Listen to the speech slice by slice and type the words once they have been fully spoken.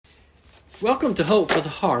Welcome to Hope for the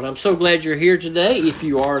Heart. I'm so glad you're here today. If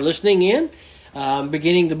you are listening in, I'm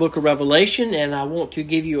beginning the book of Revelation, and I want to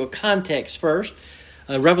give you a context first.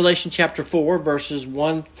 Revelation chapter 4, verses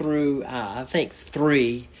 1 through,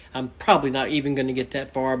 3. I'm probably not even going to get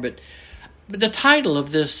that far, but the title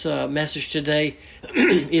of this message today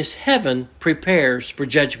is Heaven Prepares for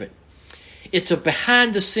Judgment. It's a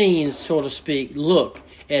behind-the-scenes, so to speak, look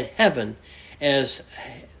at heaven as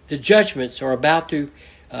the judgments are about to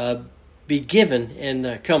be given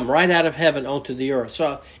and come right out of heaven onto the earth.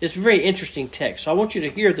 So it's a very interesting text. So I want you to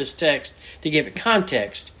hear this text to give it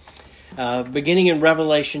context. Beginning in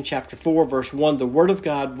Revelation chapter 4, verse 1, the Word of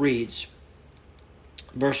God reads,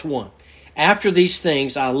 verse 1, After these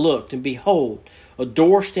things I looked, and behold, a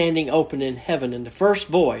door standing open in heaven, and the first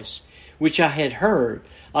voice, which I had heard,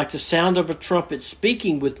 like the sound of a trumpet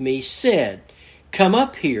speaking with me, said, Come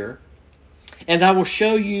up here, and I will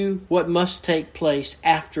show you what must take place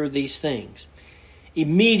after these things.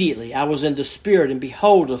 Immediately I was in the Spirit, and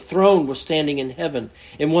behold, a throne was standing in heaven,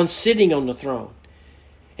 and one sitting on the throne.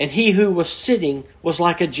 And he who was sitting was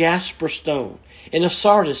like a jasper stone, and a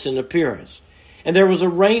sardius in appearance. And there was a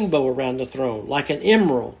rainbow around the throne, like an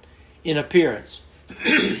emerald in appearance.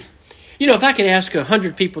 If I could ask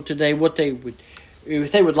 100 people today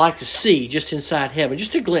if they would like to see just inside heaven,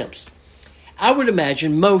 just a glimpse, I would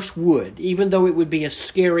imagine most would, even though it would be a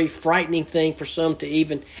scary, frightening thing for some to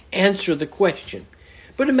even answer the question.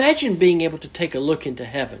 But imagine being able to take a look into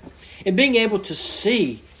heaven and being able to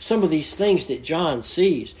see some of these things that John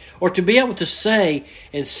sees, or to be able to say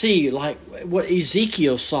and see like what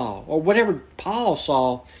Ezekiel saw, or whatever Paul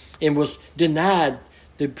saw and was denied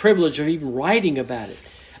the privilege of even writing about it.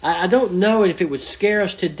 I don't know if it would scare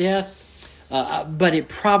us to death, but it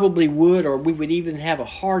probably would, or we would even have a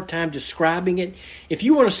hard time describing it. If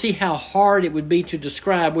you want to see how hard it would be to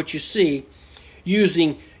describe what you see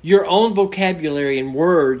using your own vocabulary and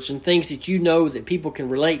words and things that you know that people can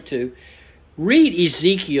relate to, read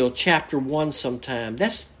Ezekiel chapter 1 sometime.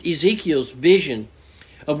 That's Ezekiel's vision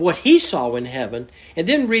of what he saw in heaven, and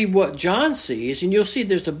then read what John sees, and you'll see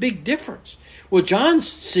there's a big difference. Well, John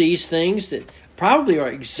sees things that probably are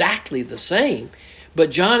exactly the same, but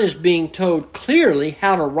John is being told clearly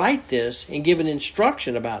how to write this and given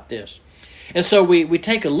instruction about this. And so we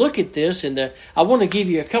take a look at this, and I want to give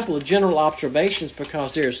you a couple of general observations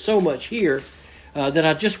because there's so much here that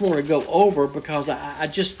I just want to go over because I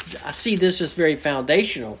see this as very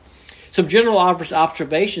foundational. Some general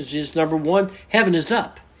observations is, number one, heaven is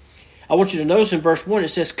up. I want you to notice in verse 1 it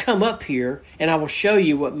says, Come up here, and I will show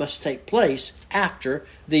you what must take place after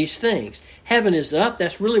these things. Heaven is up.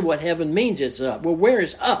 That's really what heaven means, it's up. Well, where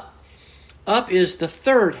is up? Up is the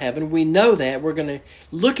third heaven. We know that. We're going to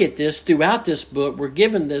look at this throughout this book. We're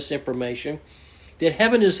given this information that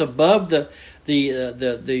heaven is above the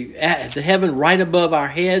heaven right above our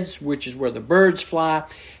heads, which is where the birds fly.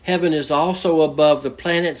 Heaven is also above the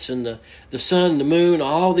planets and the sun, the moon,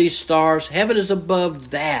 all these stars. Heaven is above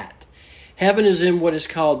that. Heaven is in what is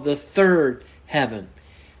called the third heaven.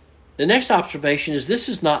 The next observation is this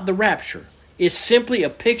is not the rapture. It's simply a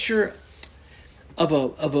picture of a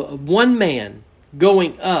one man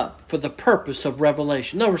going up for the purpose of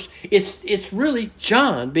revelation. In other words, it's really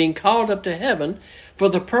John being called up to heaven for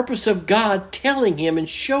the purpose of God telling him and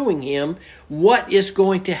showing him what is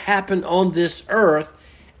going to happen on this earth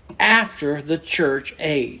after the church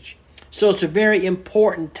age. So it's a very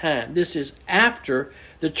important time. This is after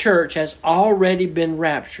the church has already been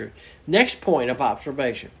raptured. Next point of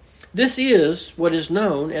observation. This is what is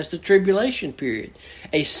known as the tribulation period,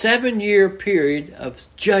 a 7-year period of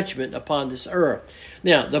judgment upon this earth.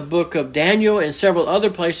 Now, the book of Daniel and several other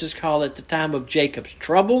places call it the time of Jacob's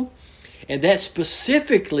trouble, and that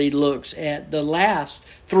specifically looks at the last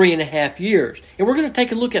 3.5 years. And we're going to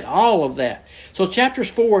take a look at all of that. So chapters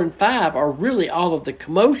 4 and 5 are really all of the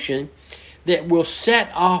commotion that will set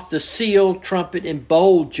off the seal, trumpet, and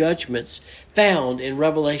bowl judgments found in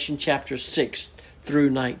Revelation chapter 6 through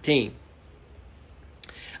 19.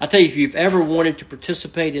 I tell you, if you've ever wanted to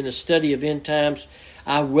participate in a study of end times,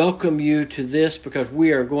 I welcome you to this because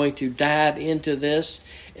we are going to dive into this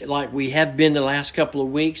like we have been the last couple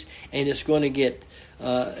of weeks, and it's going to get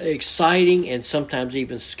exciting and sometimes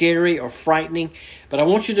even scary or frightening. But I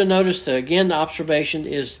want you to notice that, again, the observation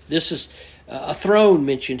is this is a throne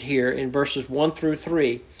mentioned here in verses 1 through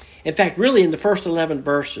 3. In fact, really in the first 11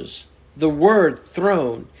 verses, the word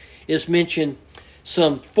throne is mentioned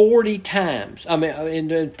some 40 times. In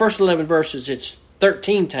the first 11 verses, it's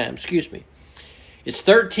 13 times, It's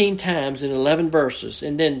 13 times in 11 verses.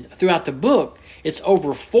 And then throughout the book, it's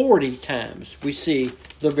over 40 times we see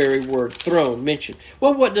the very word throne mentioned.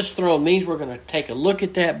 Well, what does throne mean? We're going to take a look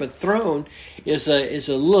at that, but throne is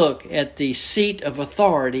a look at the seat of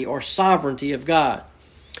authority or sovereignty of God.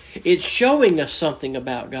 It's showing us something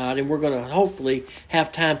about God, and we're going to hopefully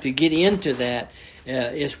have time to get into that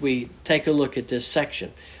as we take a look at this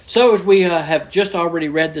section. So as we have just already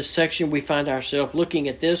read this section, we find ourselves looking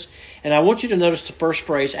at this, and I want you to notice the first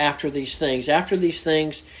phrase, after these things. After these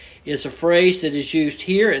things is a phrase that is used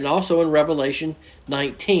here and also in Revelation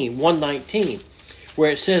 1:19,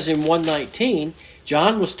 where it says in 1:19,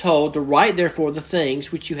 John was told to write therefore the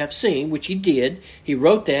things which you have seen, which he did. He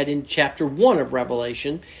wrote that in chapter 1 of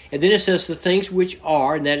Revelation. And then it says the things which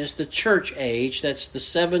are, and that is the church age. That's the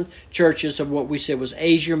 7 churches of what we said was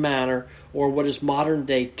Asia Minor, or what is modern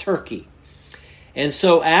day Turkey. And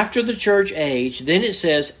so after the church age, then it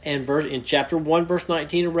says, in chapter 1, verse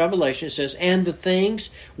 19 of Revelation, it says, and the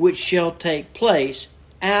things which shall take place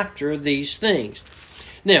after these things.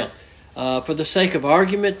 Now, for the sake of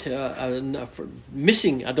argument, I don't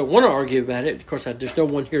want to argue about it. Of course, there's no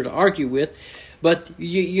one here to argue with. But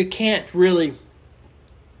you can't really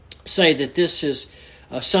say that this is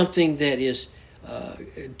something that is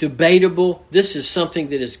debatable. This is something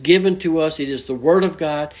that is given to us. It is the Word of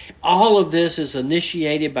God. All of this is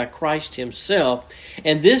initiated by Christ Himself.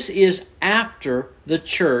 And this is after the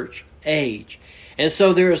church age. And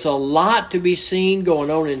so there is a lot to be seen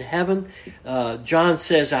going on in heaven. John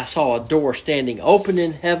says, I saw a door standing open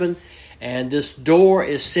in heaven. And this door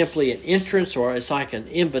is simply an entrance, or it's like an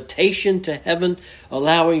invitation to heaven,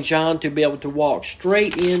 allowing John to be able to walk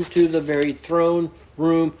straight into the very throne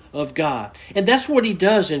room of God. And that's what he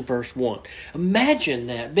does in verse 1. Imagine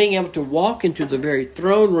that, being able to walk into the very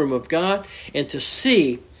throne room of God and to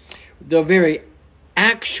see the very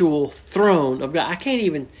actual throne of God. I can't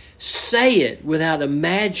even say it without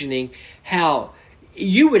imagining how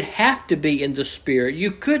you would have to be in the Spirit.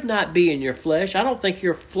 You could not be in your flesh. I don't think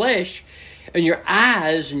your flesh and your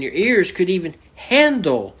eyes and your ears could even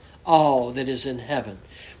handle all that is in heaven.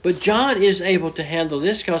 But John is able to handle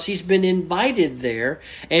this because he's been invited there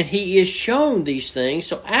and he is shown these things.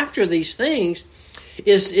 So after these things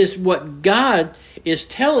is what God is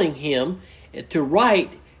telling him to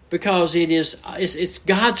write, because it's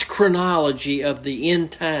God's chronology of the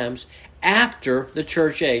end times after the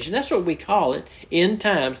church age. And that's what we call it, end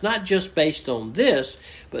times, not just based on this,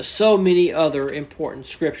 but so many other important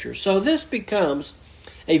scriptures. So this becomes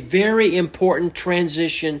a very important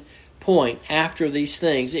transition point after these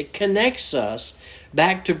things. It connects us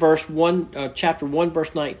back to chapter 1,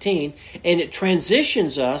 verse 19, and it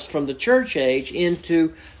transitions us from the church age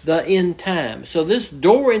into the end time. So this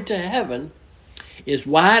door into heaven is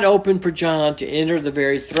wide open for John to enter the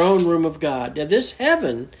very throne room of God. Now this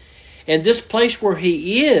heaven and this place where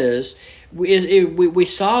he is, we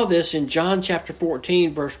saw this in John chapter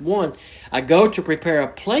 14, verse 1. I go to prepare a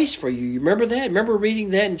place for you. You remember that? Remember reading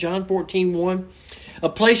that in John 14:1? A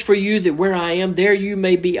place for you, that where I am, there you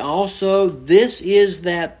may be also. This is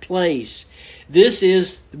that place. This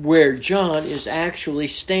is where John is actually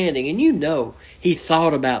standing. And you know he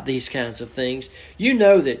thought about these kinds of things. You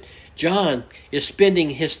know that John is spending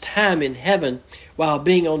his time in heaven while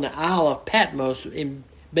being on the Isle of Patmos and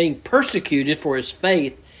being persecuted for his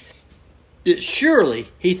faith. That surely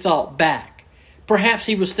he thought back. Perhaps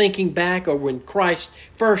he was thinking back, or when Christ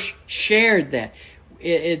first shared that.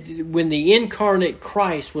 When the incarnate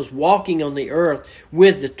Christ was walking on the earth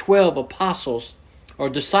with the 12 apostles or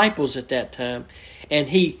disciples at that time, and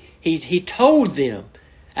he told them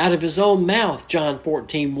out of his own mouth, John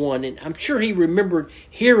 14:1, and I'm sure he remembered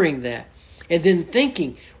hearing that and then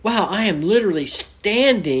thinking, wow, I am literally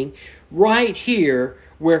standing right here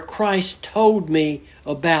where Christ told me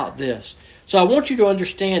about this. So I want you to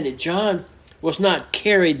understand that John was not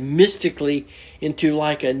carried mystically into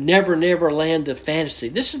like a never land of fantasy.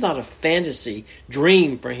 This is not a fantasy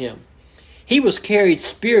dream for him. He was carried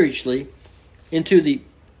spiritually into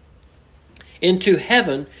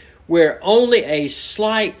heaven, where only a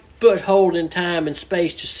slight foothold in time and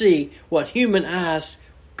space to see what human eyes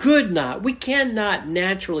could not. We cannot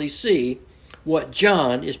naturally see what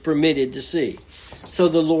John is permitted to see. So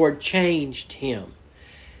the Lord changed him.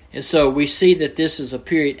 And so we see that this is a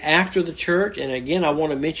period after the church. And again, I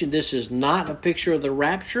want to mention this is not a picture of the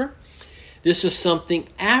rapture. This is something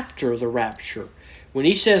after the rapture. When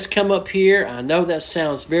he says, come up here, I know that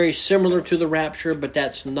sounds very similar to the rapture, but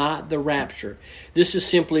that's not the rapture. This is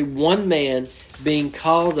simply one man being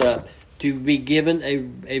called up to be given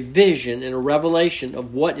a vision and a revelation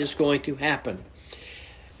of what is going to happen.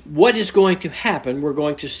 What is going to happen, we're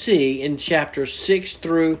going to see in chapters 6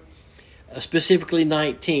 through specifically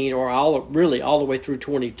 19, or all the way through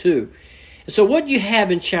 22. And so what you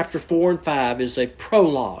have in chapter 4 and 5 is a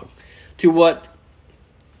prologue to what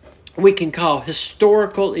we can call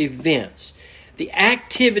historical events. The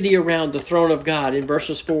activity around the throne of God in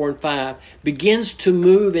verses 4 and 5 begins to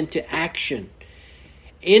move into action,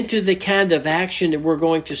 into the kind of action that we're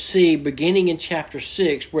going to see beginning in chapter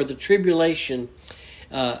 6, where the tribulation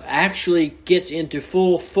actually gets into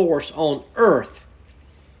full force on earth.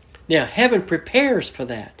 Now, heaven prepares for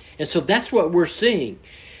that. And so that's what we're seeing.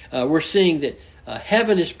 We're seeing that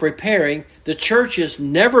heaven is preparing. The church is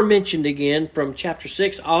never mentioned again from chapter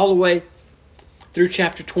 6 all the way through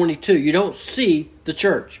chapter 22. You don't see the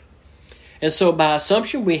church. And so by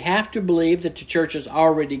assumption, we have to believe that the church is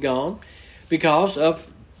already gone, because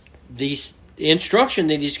of the instruction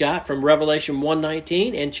that he's got from Revelation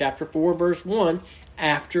 1:19 and chapter 4, verse 1,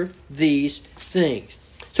 after these things.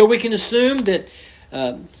 So we can assume that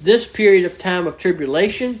this period of time of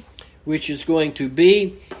tribulation, which is going to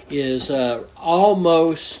be, is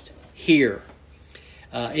almost here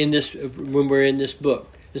when we're in this book.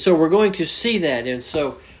 And so we're going to see that. And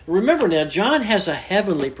so remember now, John has a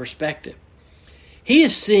heavenly perspective. He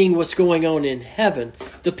is seeing what's going on in heaven.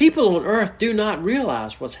 The people on earth do not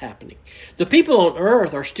realize what's happening. The people on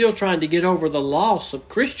earth are still trying to get over the loss of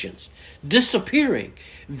Christians, disappearing,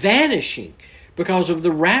 vanishing because of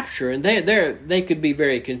the rapture. And they could be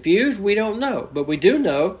very confused. We don't know. But we do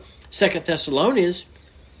know 2 Thessalonians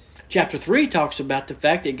chapter 3 talks about the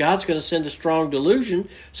fact that God's going to send a strong delusion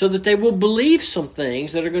so that they will believe some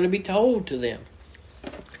things that are going to be told to them.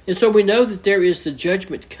 And so we know that there is the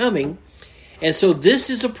judgment coming. And so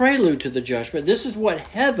this is a prelude to the judgment. This is what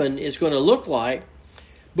heaven is going to look like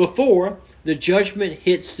before the judgment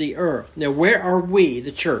hits the earth. Now, where are we,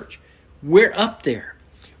 the church? We're up there.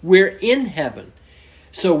 We're in heaven.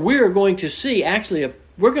 So we're going to see,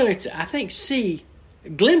 we're going to, I think, see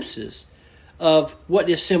glimpses of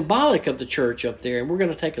what is symbolic of the church up there. And we're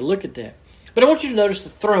going to take a look at that. But I want you to notice the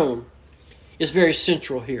throne is very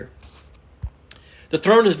central here. The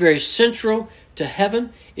throne is very central to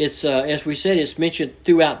heaven. It's, as we said, it's mentioned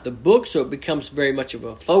throughout the book, so it becomes very much of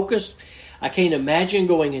a focus. I can't imagine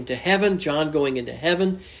going into heaven, John going into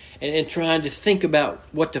heaven, and trying to think about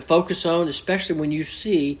what to focus on, especially when you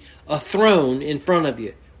see a throne in front of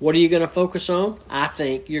you. What are you going to focus on? I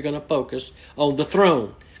think you're going to focus on the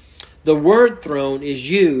throne. The word throne is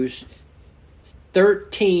used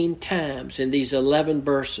 13 times in these 11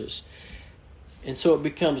 verses. And so it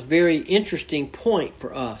becomes a very interesting point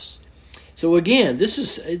for us. So again, this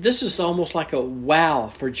is almost like a wow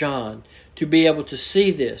for John to be able to see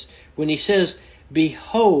this. When he says,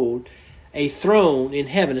 behold, a throne in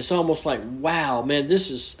heaven, it's almost like, wow, man, this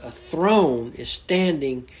is a throne is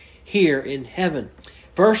standing here in heaven.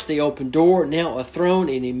 First, the open door, now a throne,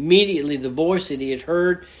 and immediately the voice that he had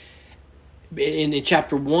heard in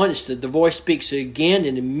chapter 1, it's the voice speaks again,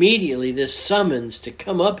 and immediately this summons to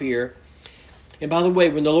come up here. And by the way,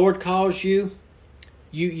 when the Lord calls you,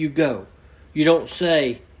 you go. You don't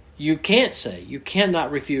say, you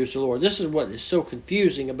cannot refuse the Lord. This is what is so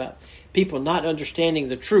confusing about people not understanding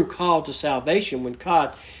the true call to salvation. When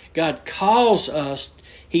God calls us,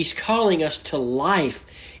 He's calling us to life.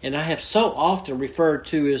 And I have so often referred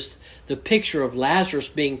to as the picture of Lazarus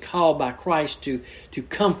being called by Christ to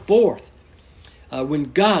come forth.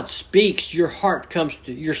 When God speaks, your heart comes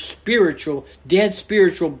to, your dead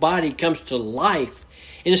spiritual body comes to life.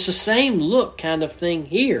 And it's the same look kind of thing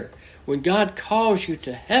here. When God calls you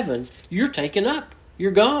to heaven, you're taken up.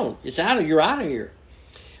 You're gone. You're out of here.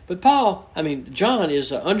 But John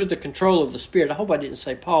is under the control of the Spirit. I hope I didn't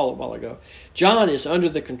say Paul a while ago. John is under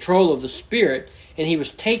the control of the Spirit, and he was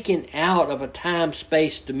taken out of a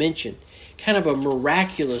time-space dimension. Kind of a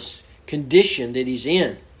miraculous condition that he's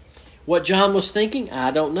in. What John was thinking, I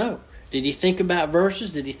don't know. Did he think about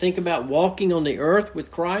verses? Did he think about walking on the earth with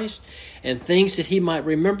Christ and things that he might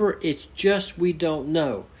remember? It's just we don't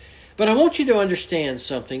know. But I want you to understand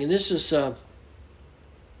something, and this is, I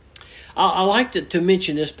like to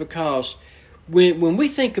mention this because when we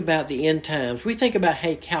think about the end times, we think about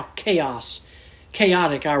how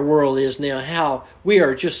chaotic our world is now, how we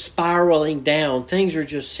are just spiraling down.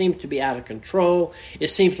 Things seem to be out of control. It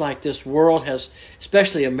seems like this world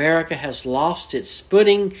especially America, has lost its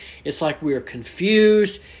footing. It's like we are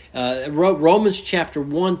confused. Romans chapter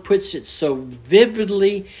 1 puts it so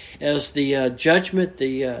vividly as the judgment,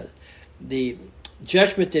 the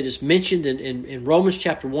judgment that is mentioned in Romans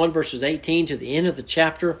chapter 1 verses 18 to the end of the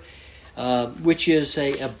chapter, which is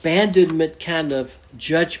a abandonment kind of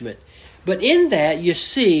judgment. But in that you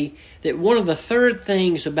see that one of the third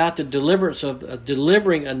things about the deliverance of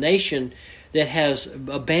delivering a nation that has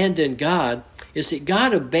abandoned God is that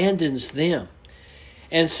God abandons them.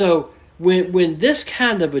 And so when this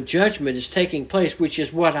kind of a judgment is taking place, which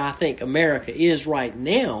is what I think America is right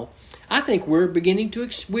now, I think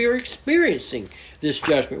we're experiencing this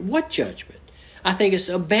judgment. What judgment? I think it's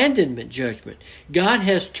abandonment judgment. God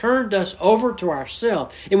has turned us over to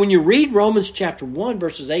ourselves. And when you read Romans chapter 1,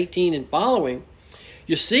 verses 18 and following,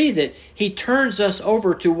 you see that he turns us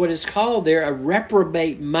over to what is called there a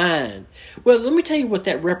reprobate mind. Well, let me tell you what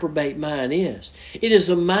that reprobate mind is. It is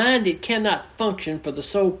a mind that cannot function for the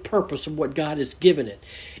sole purpose of what God has given it.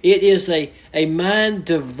 It is a mind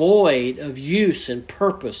devoid of use and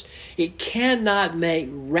purpose. It cannot make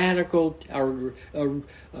radical or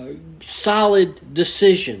solid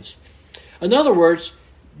decisions. In other words,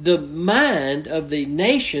 the mind of the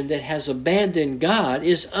nation that has abandoned God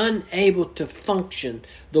is unable to function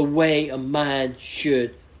the way a mind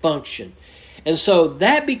should function. And so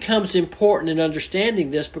that becomes important in understanding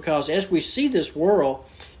this, because as we see this world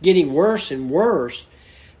getting worse and worse,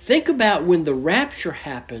 think about when the rapture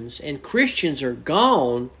happens and Christians are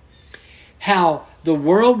gone, how the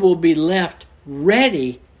world will be left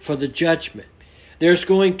ready for the judgment. There's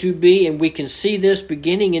going to be, and we can see this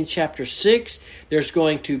beginning in chapter 6, there's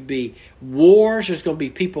going to be wars, there's going to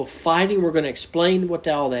be people fighting. We're going to explain what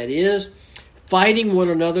all that is. Fighting one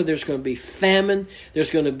another, there's going to be famine,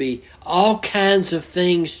 there's going to be all kinds of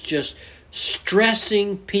things just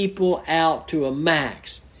stressing people out to a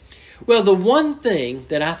max. Well, the one thing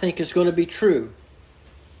that I think is going to be true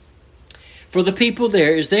for the people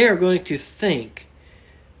there is they are going to think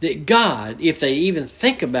that God, if they even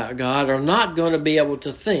think about God, are not going to be able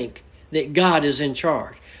to think that God is in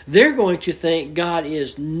charge. They're going to think God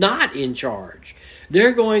is not in charge.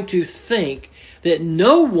 They're going to think that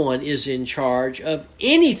no one is in charge of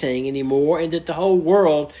anything anymore and that the whole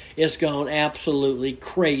world has gone absolutely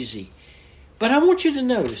crazy. But I want you to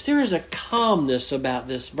notice there is a calmness about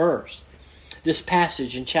this verse, this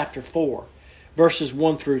passage in chapter 4, verses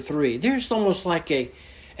 1 through 3. There's almost like a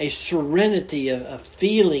serenity, a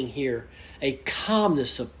feeling here, a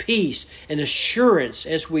calmness, a peace, an assurance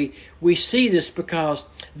as we see this, because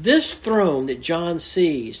this throne that John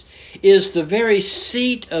sees is the very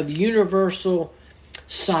seat of universal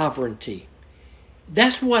sovereignty.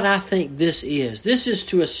 That's what I think this is. This is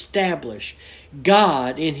to establish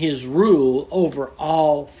God in His rule over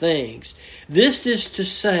all things. This is to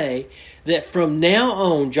say that from now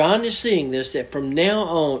on, John is seeing this, that from now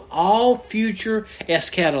on, all future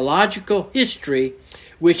eschatological history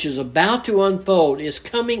which is about to unfold is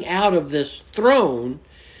coming out of this throne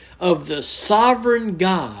of the sovereign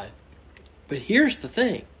God. But here's the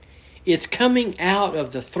thing. It's coming out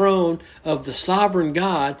of the throne of the sovereign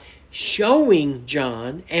God, showing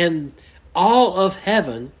John and all of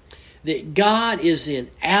heaven that God is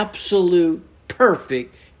in absolute,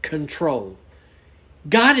 perfect control.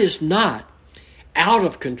 God is not out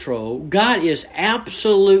of control. God is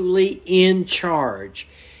absolutely in charge.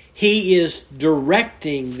 He is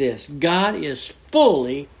directing this. God is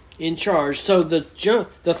fully in charge. So the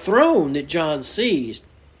throne that John sees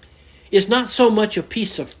is not so much a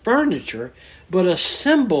piece of furniture, but a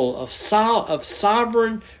symbol of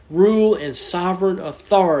sovereign rule and sovereign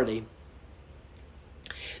authority.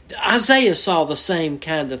 Isaiah saw the same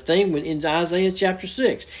kind of thing when in Isaiah chapter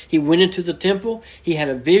 6. He went into the temple. He had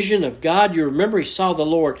a vision of God. You remember he saw the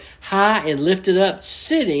Lord high and lifted up,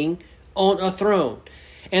 sitting on a throne.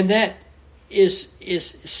 And that is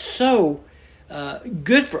so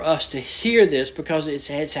good for us to hear this, because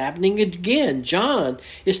it's happening again. John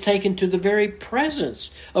is taken to the very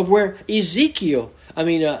presence of where Isaiah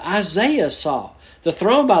saw. The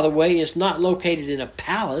throne, by the way, is not located in a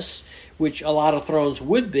palace, which a lot of thrones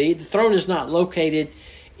would be. The throne is not located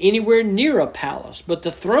anywhere near a palace, but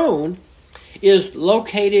the throne is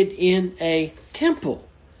located in a temple.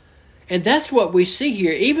 And that's what we see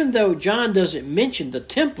here. Even though John doesn't mention the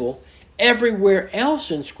temple, everywhere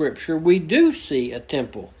else in Scripture we do see a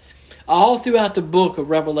temple. All throughout the book of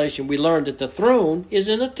Revelation we learn that the throne is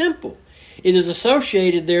in a temple. It is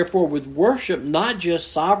associated, therefore, with worship, not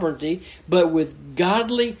just sovereignty, but with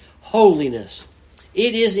godly holiness.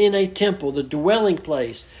 It is in a temple, the dwelling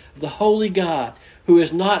place of the holy God, who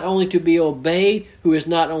is not only to be obeyed, who is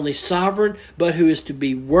not only sovereign, but who is to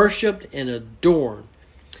be worshipped and adorned.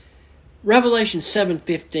 Revelation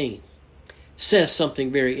 7:15 says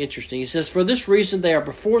something very interesting. He says, "For this reason they are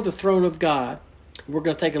before the throne of God." We're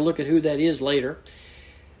going to take a look at who that is later.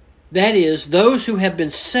 That is, those who have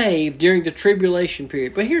been saved during the tribulation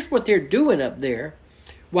period. But here's what they're doing up there.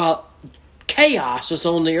 While chaos is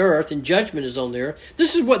on the earth and judgment is on the earth,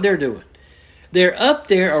 this is what they're doing. They're up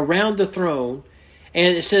there around the throne,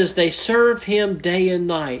 And it says they serve him day and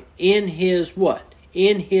night in his what?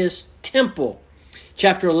 In his temple.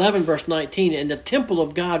 Chapter 11, verse 19, and the temple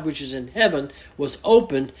of God which is in heaven was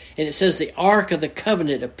opened, and it says the ark of the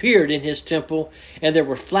covenant appeared in his temple, and there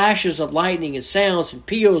were flashes of lightning and sounds and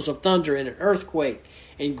peals of thunder and an earthquake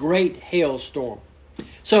and great hailstorm.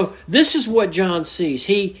 So this is what John sees.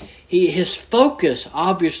 His focus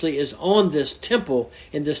obviously is on this temple,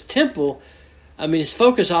 and this temple, his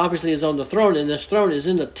focus obviously is on the throne, and this throne is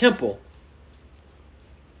in the temple.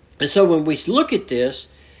 And so when we look at this,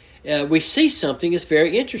 we see something that's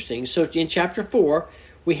very interesting. So in chapter 4,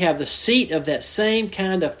 we have the seat of that same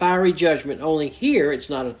kind of fiery judgment, only here it's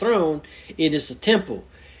not a throne, it is a temple,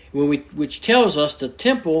 which tells us the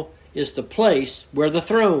temple is the place where the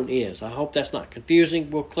throne is. I hope that's not confusing.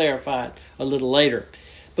 We'll clarify it a little later.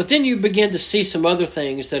 But then you begin to see some other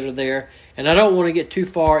things that are there, and I don't want to get too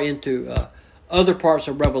far into other parts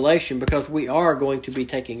of Revelation because we are going to be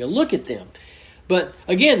taking a look at them. But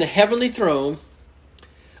again, the heavenly throne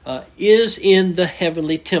is in the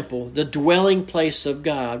heavenly temple, the dwelling place of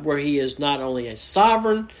God, where he is not only a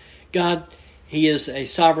sovereign God, he is a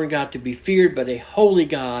sovereign God to be feared, but a holy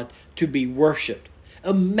God to be worshipped.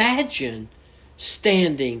 Imagine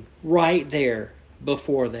standing right there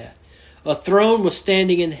before that. A throne was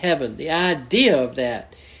standing in heaven. The idea of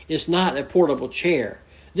that is not a portable chair.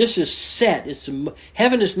 This is set.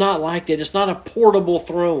 Heaven is not like that. It's not a portable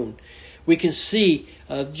throne. We can see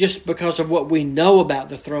just because of what we know about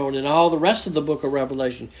the throne and all the rest of the book of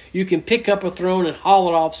Revelation. You can pick up a throne and haul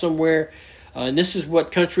it off somewhere, and this is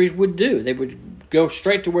what countries would do. They would go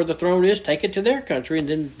straight to where the throne is, take it to their country, and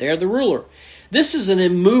then they're the ruler. This is an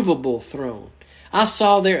immovable throne. I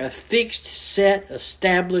saw there a fixed, set,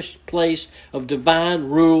 established place of divine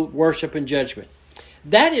rule, worship, and judgment.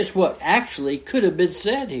 That is what actually could have been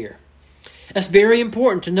said here. That's very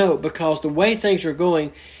important to note because the way things are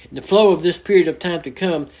going, in the flow of this period of time to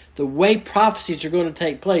come, the way prophecies are going to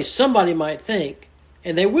take place, somebody might think,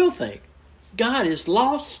 and they will think, God has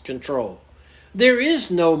lost control. There is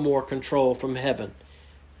no more control from heaven.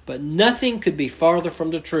 But nothing could be farther from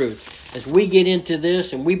the truth. As we get into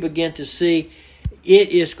this and we begin to see, it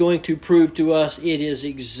is going to prove to us it is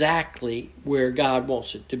exactly where God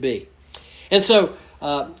wants it to be. And so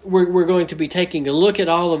we're going to be taking a look at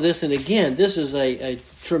all of this. And again, this is a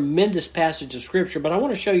tremendous passage of Scripture. But I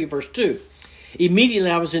want to show you verse 2. Immediately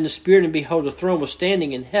I was in the Spirit, and behold, a throne was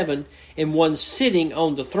standing in heaven, and one sitting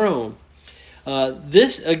on the throne.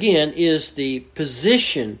 This, again, is the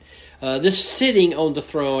position. This sitting on the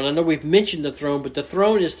throne. I know we've mentioned the throne, but the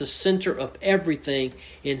throne is the center of everything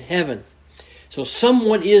in heaven. So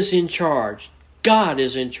someone is in charge. God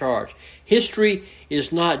is in charge. History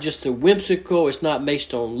is not just a whimsical, it's not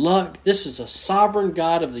based on luck. This is a sovereign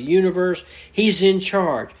God of the universe. He's in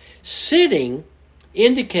charge. Sitting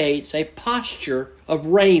indicates a posture of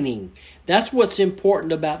reigning. That's what's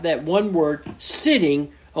important about that one word,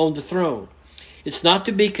 sitting on the throne. It's not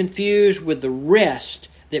to be confused with the rest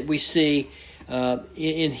that we see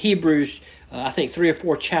in Hebrews, I think 3 or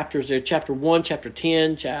 4 chapters there, chapter 1, chapter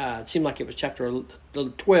 10, it seemed like it was chapter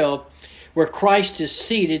 12, where Christ is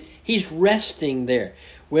seated. He's resting there.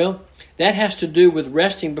 Well, that has to do with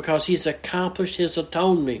resting because he's accomplished his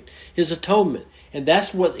atonement. And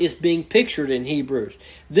that's what is being pictured in Hebrews.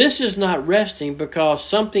 This is not resting because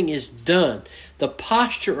something is done. The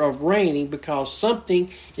posture of reigning because something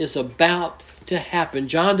is about to happen.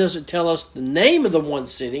 John doesn't tell us the name of the one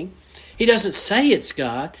sitting. He doesn't say it's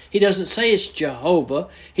God. He doesn't say it's Jehovah.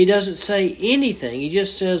 He doesn't say anything. He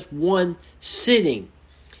just says one sitting.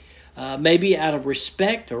 Maybe out of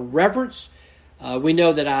respect or reverence. We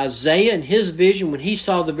know that Isaiah in his vision, when he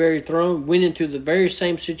saw the very throne, went into the very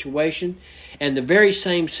same situation and the very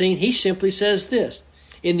same scene. He simply says this: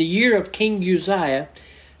 in the year of King Uzziah's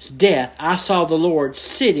death, I saw the Lord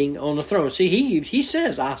sitting on the throne. See, he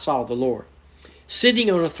says, I saw the Lord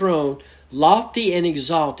sitting on a throne, lofty and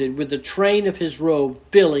exalted, with the train of his robe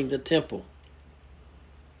filling the temple.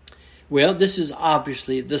 Well, this is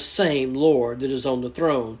obviously the same Lord that is on the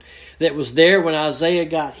throne that was there when Isaiah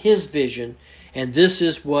got his vision, and this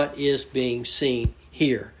is what is being seen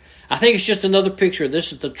here. I think it's just another picture.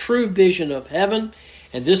 This is the true vision of heaven,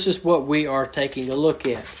 and this is what we are taking a look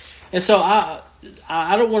at. And so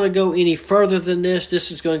I don't want to go any further than this.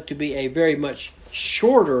 This is going to be a very much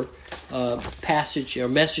shorter passage or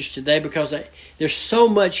message today because there's so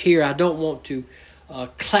much here. I don't want to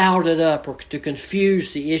cloud it up or to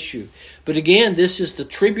confuse the issue. But again, this is the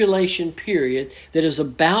tribulation period that is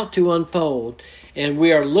about to unfold, and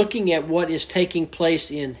we are looking at what is taking place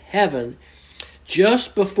in heaven.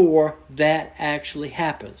 just before that actually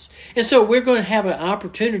happens. And so we're going to have an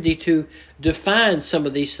opportunity to define some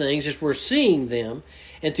of these things as we're seeing them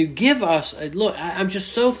and to give us a look. I'm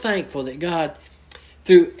just so thankful that God,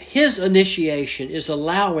 through His initiation, is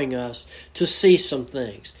allowing us to see some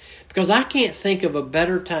things. Because I can't think of a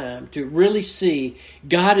better time to really see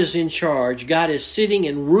God is in charge. God is sitting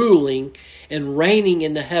and ruling and reigning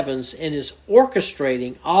in the heavens and is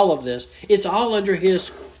orchestrating all of this. It's all under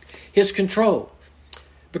His control.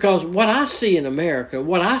 Because what I see in America,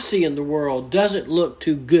 what I see in the world doesn't look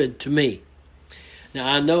too good to me. Now,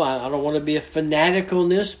 I know I don't want to be a fanatic on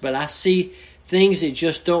this, but I see things that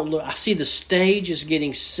just don't look. I see the stage is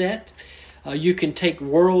getting set. You can take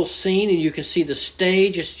world scene and you can see the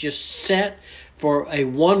stage is just set for a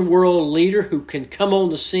one world leader who can come on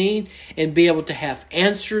the scene and be able to have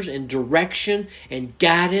answers and direction and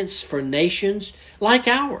guidance for nations like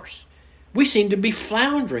ours. We seem to be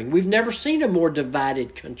floundering. We've never seen a more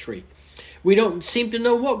divided country. We don't seem to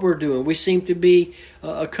know what we're doing. We seem to be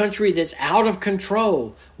a country that's out of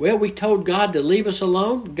control. Well, we told God to leave us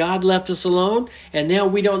alone. God left us alone. And now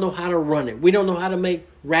we don't know how to run it. We don't know how to make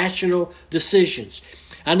rational decisions.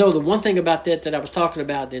 I know the one thing about that I was talking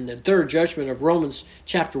about in the third judgment of Romans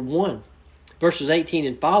chapter 1, verses 18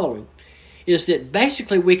 and following, is that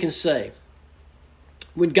basically we can say,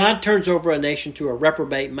 when God turns over a nation to a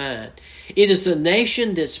reprobate mind, it is the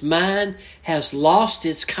nation that's mind has lost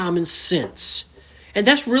its common sense. And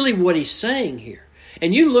that's really what He's saying here.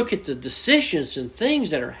 And you look at the decisions and things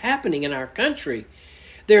that are happening in our country,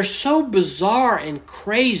 they're so bizarre and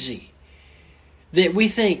crazy that we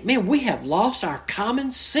think, man, we have lost our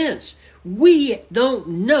common sense. We don't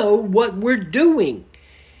know what we're doing.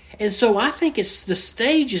 And so I think it's the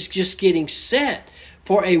stage is just getting set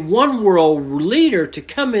for a one world leader to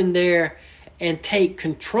come in there and take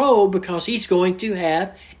control, because he's going to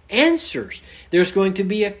have answers. There's going to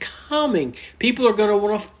be a coming. People are going to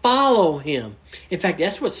want to follow him. In fact,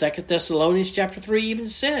 that's what 2 Thessalonians chapter 3 even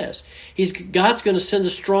says. God's going to send a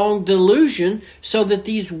strong delusion so that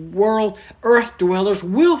these earth dwellers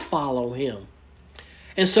will follow him.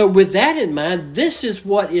 And so with that in mind, this is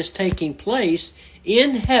what is taking place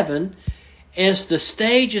in heaven as the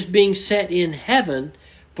stage is being set in heaven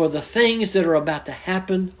for the things that are about to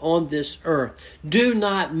happen on this earth. Do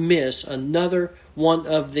not miss another one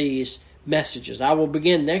of these messages. I will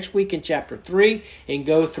begin next week in chapter 3 and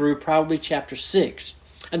go through probably chapter 6.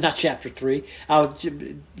 Not chapter 3. I'll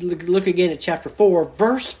look again at chapter 4,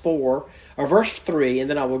 verse 4, or verse 3, and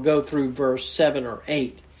then I will go through verse 7 or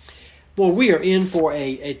 8. Well, we are in for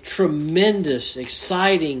a tremendous,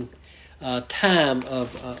 exciting time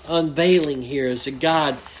of unveiling here as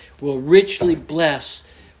God will richly bless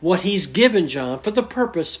what He's given John for the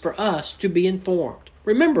purpose for us to be informed.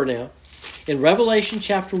 Remember now, in Revelation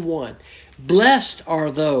chapter 1, blessed are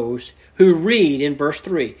those who read, in verse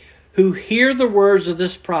 3, who hear the words of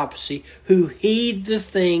this prophecy, who heed the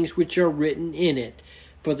things which are written in it,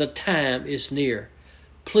 for the time is near.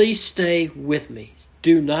 Please stay with me.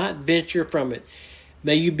 Do not venture from it.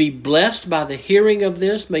 May you be blessed by the hearing of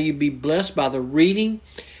this. May you be blessed by the reading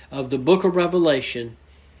of the book of Revelation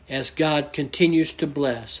as God continues to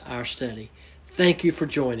bless our study. Thank you for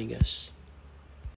joining us.